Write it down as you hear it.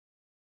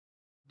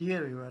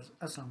Dear viewers,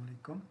 Assalamu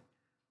alaikum.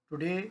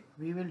 Today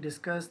we will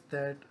discuss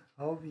that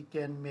how we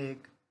can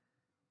make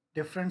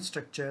different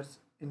structures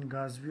in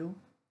Gauss view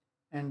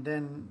and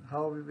then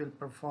how we will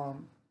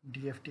perform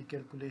DFT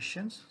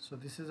calculations. So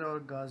this is our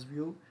Gauss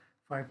view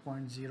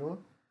 5.0.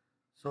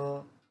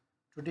 So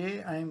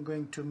today I am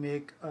going to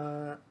make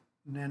a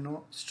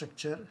nano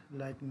structure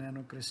like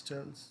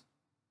nanocrystals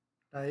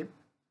type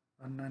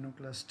or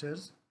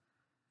nanoclusters.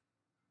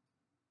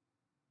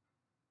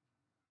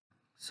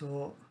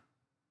 So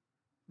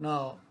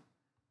now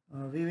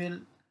we will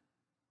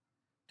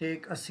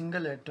take a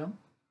single atom.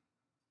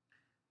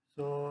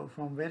 So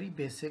from very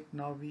basic,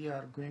 now we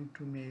are going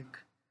to make,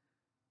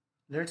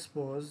 let's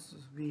suppose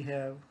we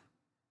have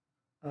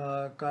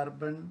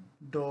carbon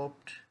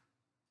doped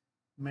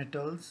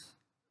metals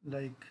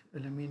like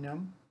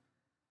aluminum.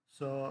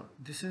 So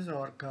this is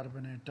our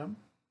carbon atom.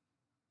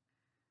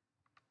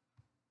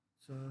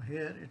 So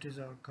here it is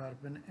our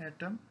carbon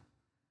atom.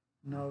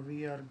 Now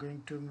we are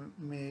going to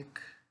make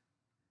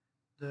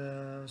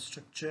the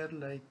structure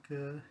like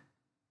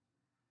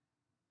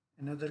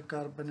another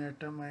carbon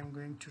atom. I am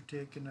going to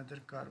take another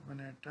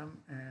carbon atom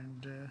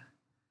and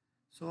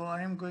so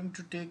I am going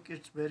to take,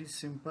 it's very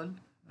simple.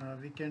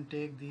 We can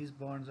take these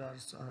bonds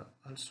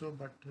also,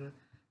 but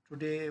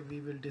today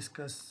we will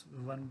discuss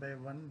one by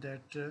one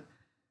that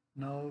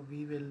now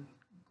we will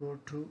go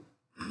to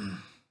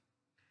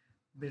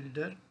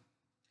builder.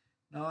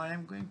 Now I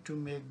am going to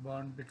make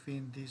bond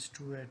between these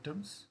two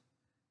atoms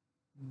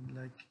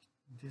like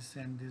this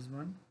and this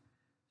one.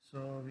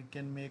 So we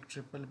can make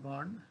triple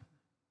bond.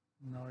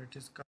 Now it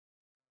is triple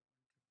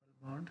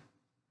bond.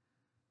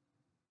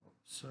 Oh,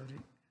 sorry,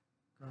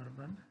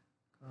 carbon,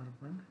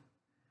 carbon.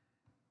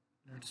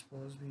 Let's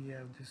suppose we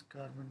have this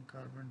carbon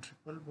carbon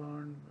triple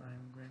bond. I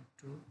am going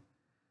to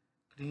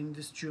clean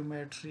this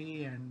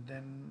geometry and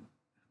then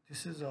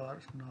this is our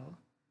now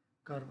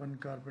carbon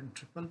carbon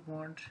triple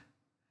bond,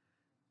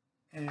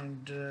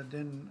 and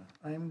then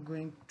I am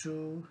going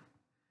to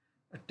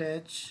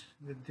attach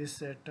with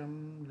this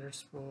atom, let's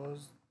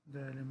suppose the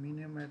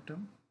aluminum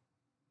atom,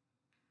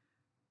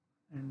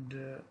 and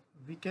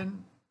we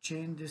can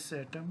change this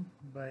atom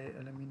by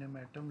aluminum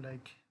atom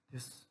like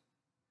this.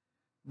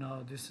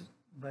 Now this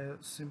by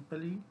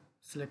simply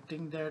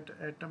selecting that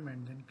atom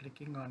and then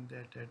clicking on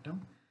that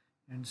atom,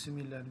 and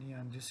similarly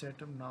on this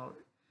atom. Now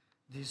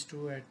these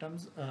two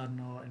atoms are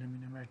now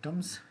aluminum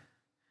atoms.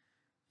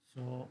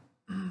 So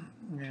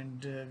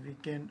and we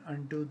can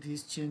undo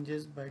these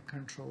changes by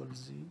Control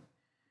Z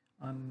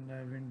on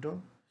window.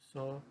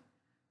 So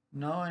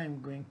now I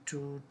am going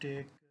to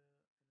take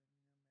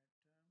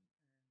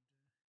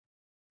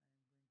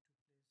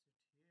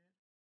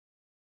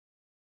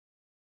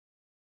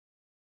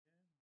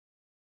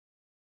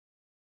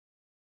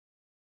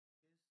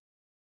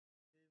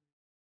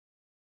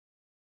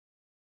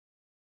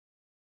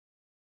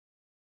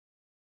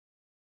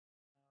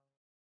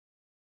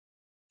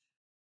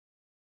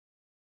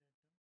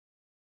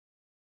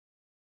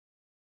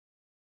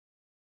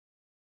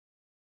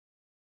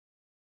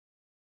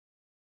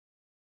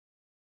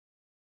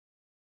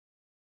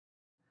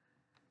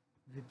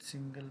with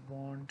single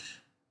bond.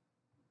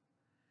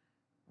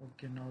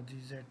 Okay, now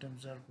these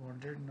atoms are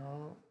bonded.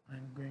 Now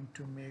I'm going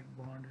to make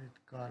bond with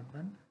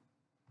carbon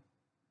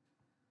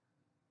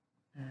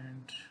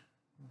and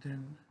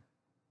then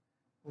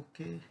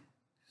okay,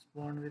 this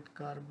bond with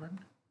carbon.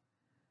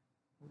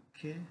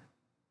 Okay,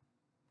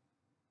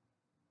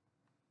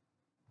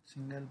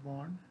 single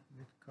bond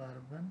with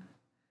carbon.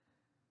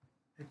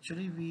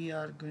 Actually we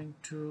are going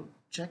to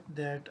check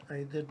that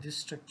either this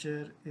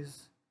structure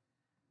is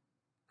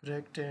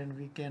correct and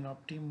we can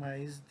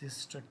optimize this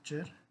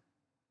structure,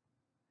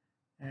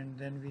 and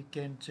then we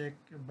can check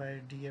by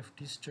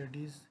DFT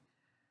studies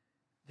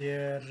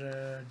their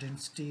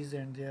densities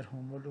and their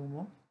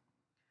homolumo.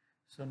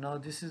 So now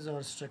this is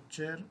our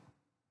structure.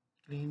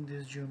 Clean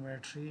this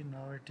geometry.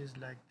 Now it is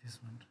like this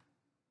one.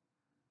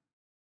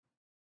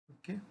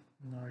 Okay,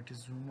 now it is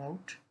zoom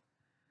out,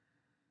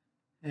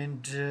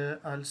 and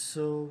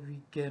also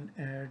we can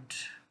add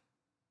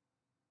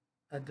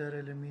other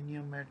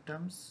aluminium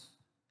atoms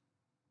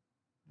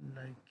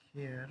like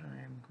here.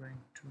 I am going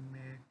to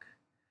make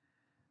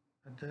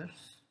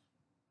others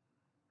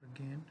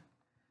again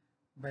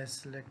by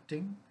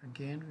selecting.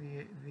 Again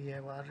we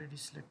have already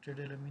selected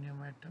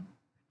aluminium atom,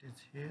 it is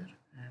here,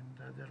 and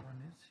the other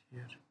one is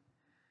here.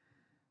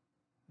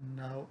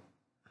 Now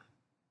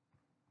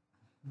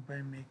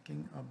by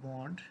making a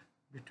bond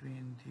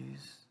between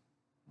these,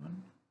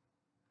 one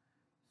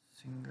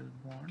single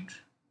bond.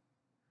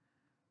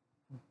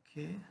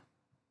 Okay,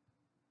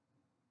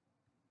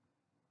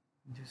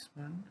 this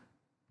one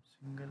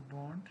single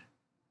bond,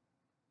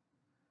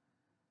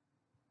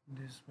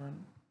 this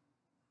one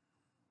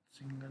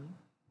single,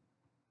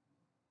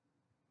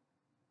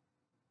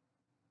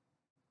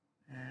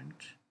 and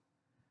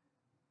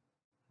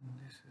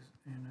this is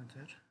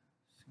another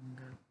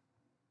single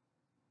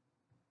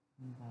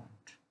bond.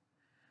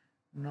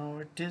 Now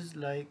it is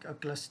like a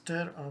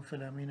cluster of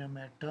aluminum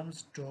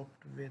atoms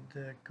doped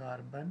with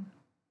carbon,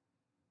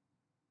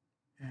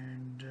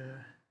 and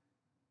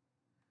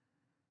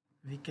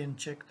we can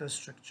check the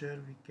structure,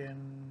 we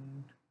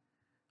can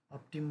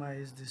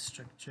optimize this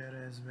structure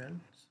as well.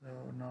 So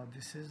now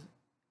this is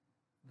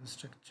the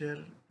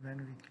structure. When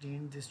we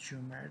clean this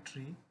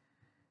geometry,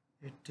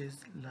 it is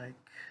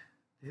like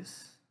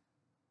this.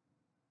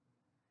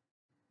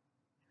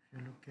 If you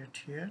look at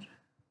here,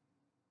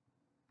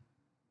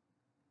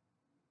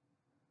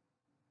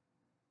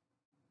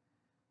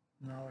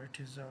 now it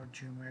is our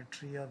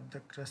geometry of the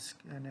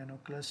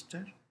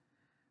nanocluster.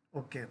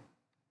 Okay,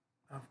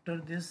 after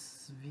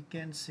this we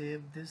can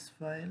save this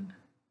file.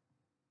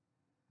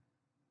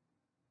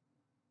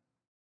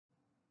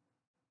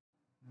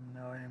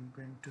 Now I am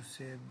going to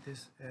save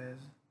this as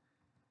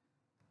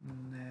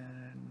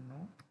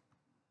nano,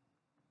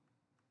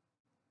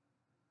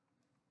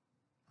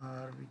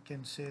 or we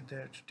can say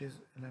that it is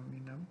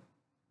aluminum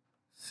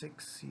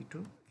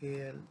 6C2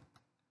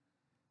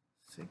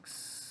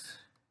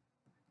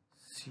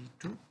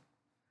 Al6C2.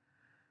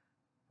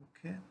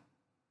 Okay,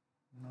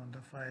 now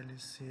the file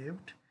is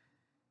saved.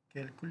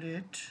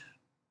 Calculate,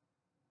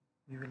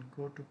 we will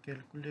go to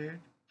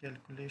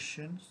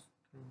calculations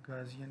through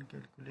Gaussian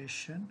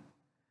calculation.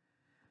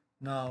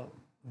 Now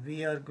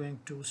we are going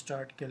to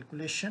start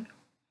calculation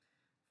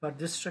for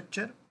this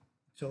structure.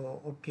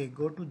 So okay,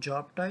 go to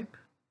job type.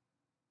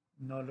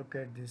 Now look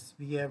at this,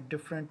 we have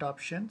different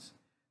options.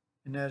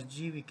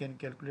 Energy, we can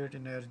calculate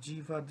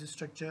energy for this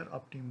structure.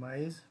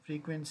 Optimize,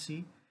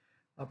 frequency,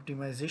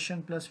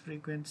 optimization plus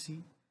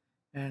frequency,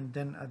 and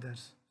then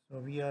others. So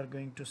we are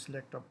going to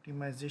select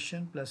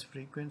optimization plus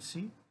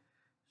frequency.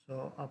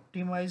 So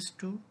optimize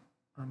to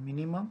a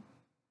minimum,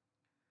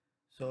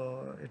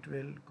 so it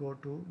will go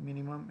to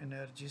minimum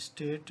energy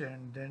state,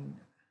 and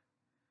then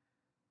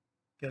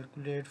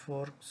calculate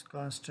force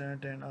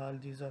constant and all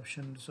these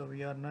options. So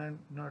we are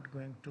not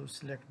going to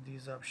select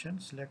these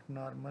options. Select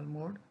normal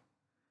mode,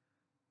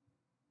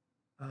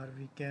 or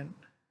we can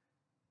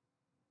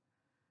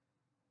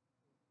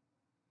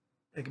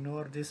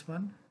ignore this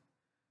one.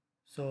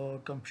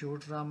 So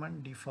compute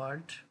Raman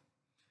default.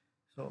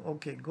 So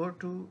okay, go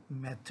to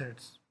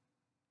methods.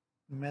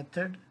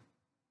 Method,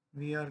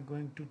 we are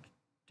going to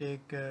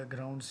take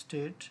ground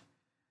state,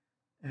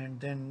 and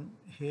then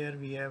here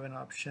we have an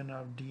option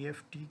of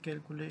DFT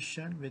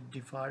calculation with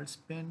default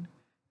spin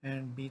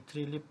and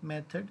B3 lip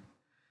method.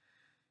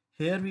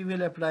 Here we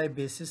will apply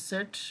basis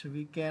set.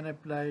 We can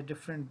apply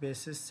different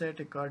basis set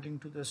according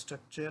to the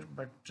structure,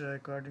 but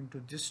according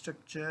to this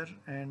structure,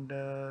 and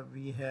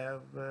we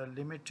have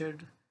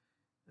limited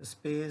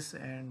space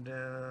and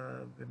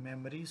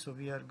memory, so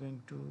we are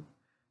going to,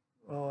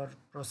 our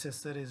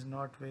processor is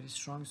not very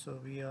strong, so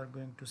we are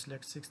going to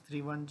select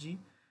 631G.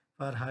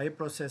 For high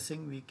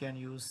processing we can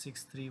use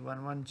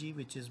 6311G,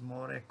 which is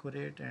more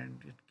accurate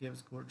and it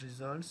gives good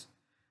results,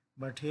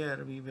 but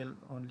here we will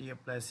only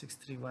apply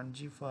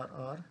 631G for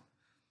our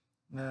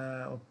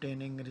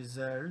obtaining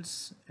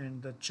results.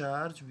 And the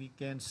charge we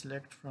can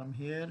select from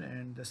here,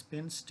 and the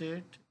spin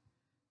state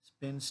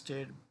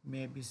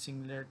may be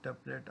singlet,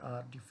 doublet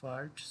or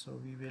default, so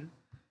we will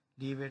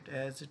leave it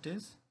as it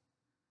is.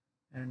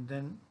 And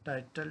then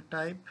title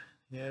type,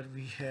 here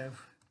we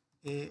have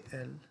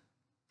Al6C2,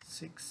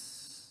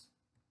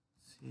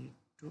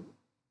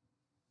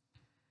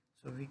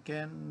 so we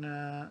can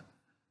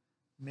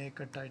make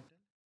a title.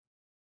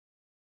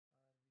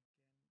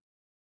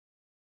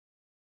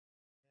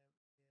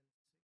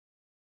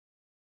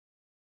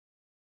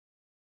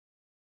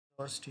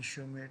 First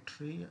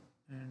tissuemetry,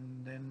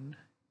 and then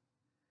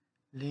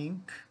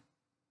link.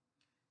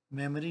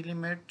 Memory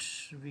limit,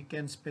 we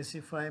can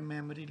specify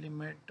memory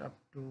limit up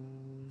to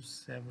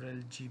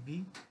several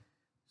GB.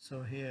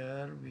 So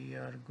here we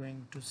are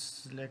going to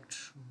select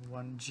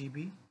 1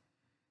 GB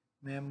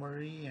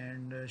memory,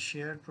 and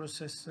shared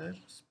processor,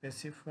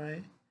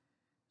 specify.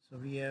 So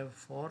we have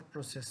 4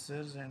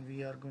 processors and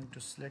we are going to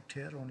select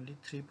here only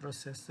 3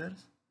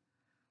 processors.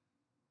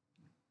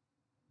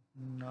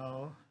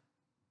 Now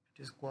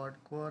it is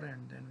quad core,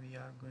 and then we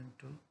are going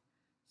to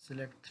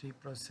select 3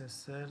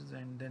 processors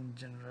and then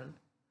general.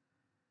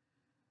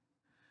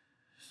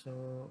 So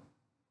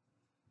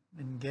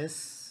in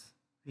guess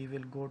we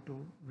will go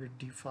to with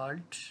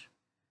default.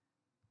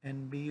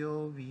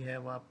 NBO, we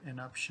have an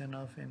option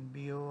of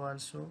NBO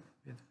also,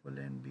 with full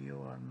NBO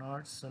or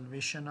not.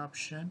 Salvation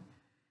option,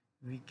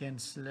 we can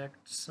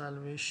select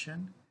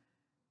salvation.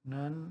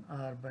 None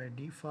are by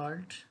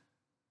default,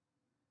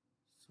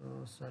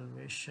 so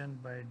salvation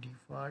by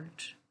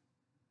default.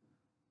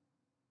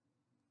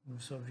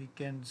 So we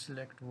can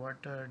select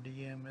water,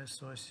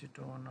 DMS,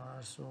 acetone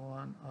or so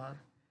on, or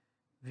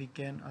we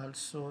can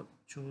also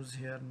choose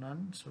here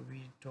none, so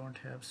we don't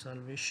have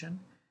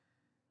salvation.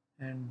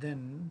 And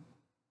then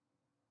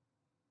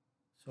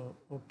so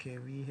okay,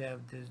 we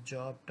have this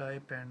job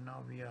type, and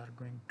now we are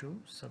going to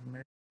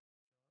submit.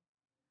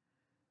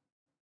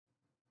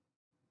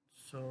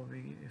 So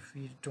if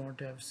we don't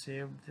have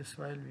saved this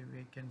file,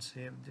 we can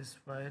save this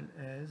file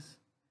as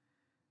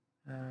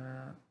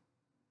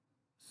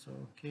so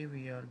okay,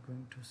 we are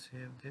going to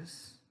save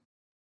this.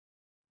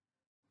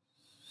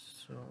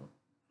 So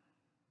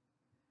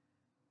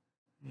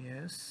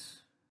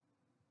yes,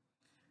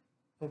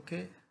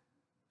 Okay,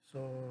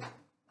 so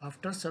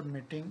after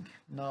submitting,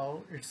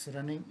 now it's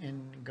running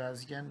in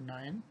Gaussian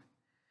 9.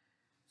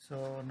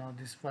 So now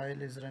this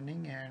file is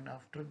running, and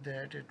after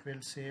that it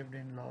will saved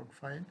in log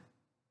file.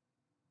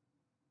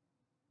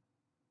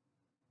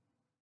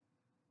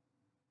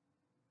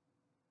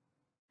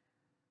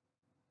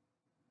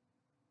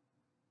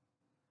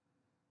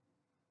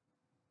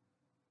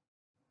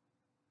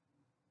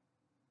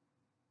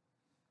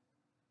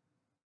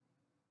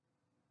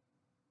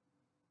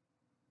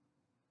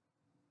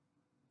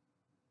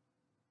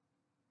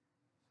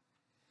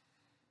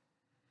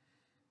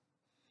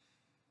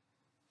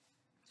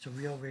 So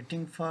we are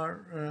waiting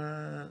for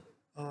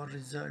our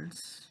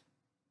results.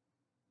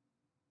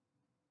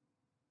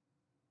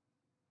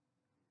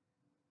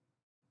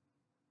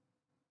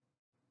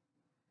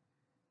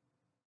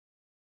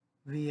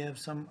 We have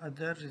some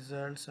other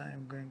results I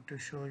am going to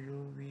show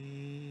you.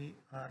 We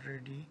are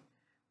ready.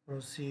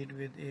 Proceed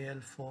with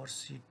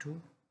Al4C2.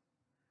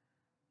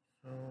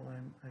 So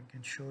I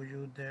can show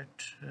you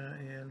that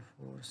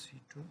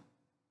Al4C2.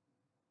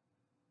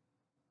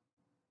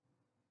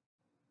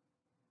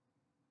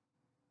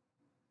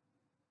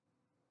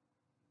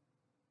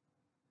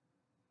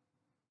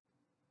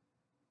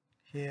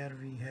 Here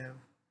we have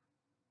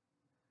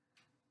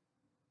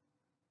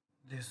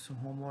this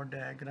homo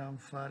diagram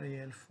for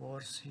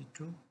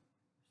Al4C2.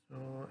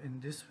 So in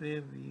this way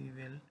we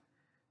will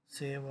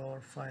save our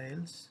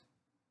files.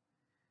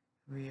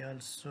 We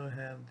also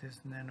have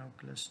this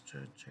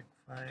nanocluster check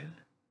file,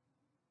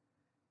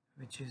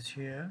 which is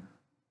here.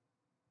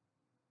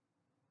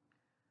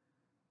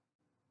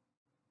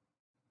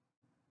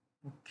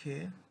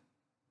 Okay,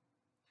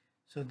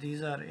 so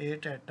these are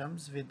 8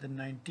 atoms with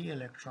 90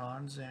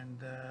 electrons, and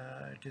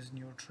it is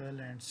neutral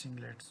and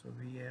singlet. So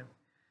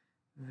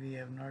we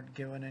have not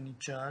given any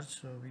charge,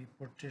 so we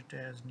put it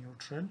as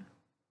neutral.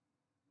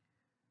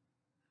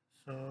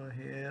 So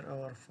here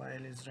our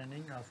file is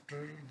running.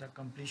 After the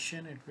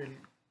completion, it will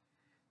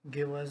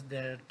give us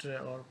that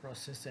our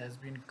process has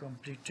been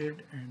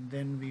completed, and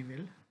then we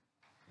will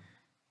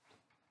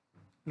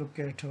look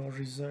at our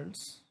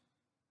results.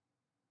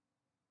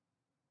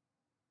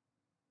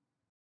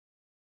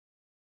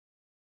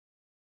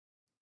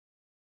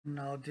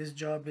 Now this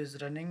job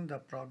is running, the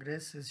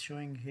progress is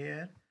showing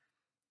here,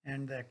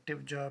 and the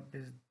active job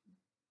is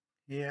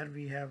here.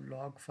 We have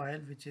log file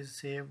which is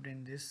saved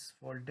in this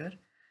folder,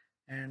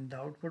 and the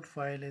output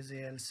file is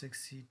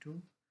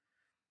Al6C2,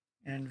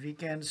 and we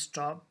can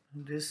stop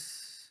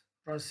this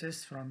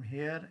process from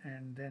here,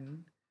 and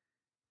then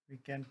we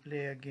can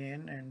play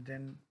again, and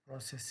then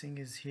processing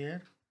is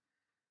here.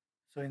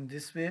 So in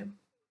this way,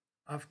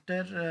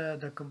 after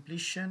the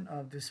completion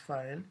of this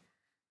file,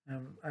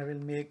 I will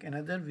make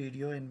another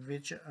video in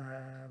which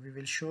we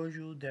will show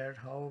you that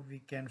how we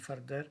can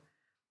further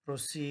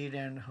proceed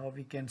and how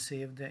we can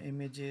save the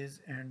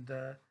images and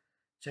the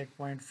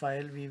checkpoint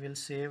file we will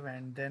save,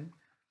 and then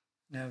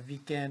we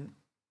can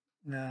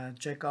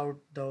check out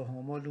the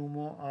homo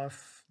lumo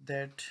of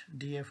that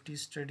DFT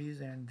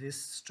studies and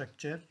this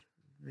structure,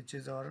 which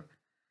is our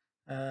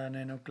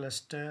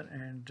nanocluster.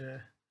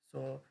 And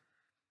so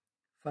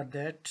for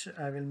that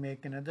I will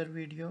make another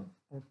video.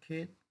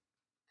 Okay,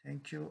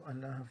 thank you.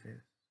 Allah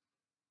Hafiz.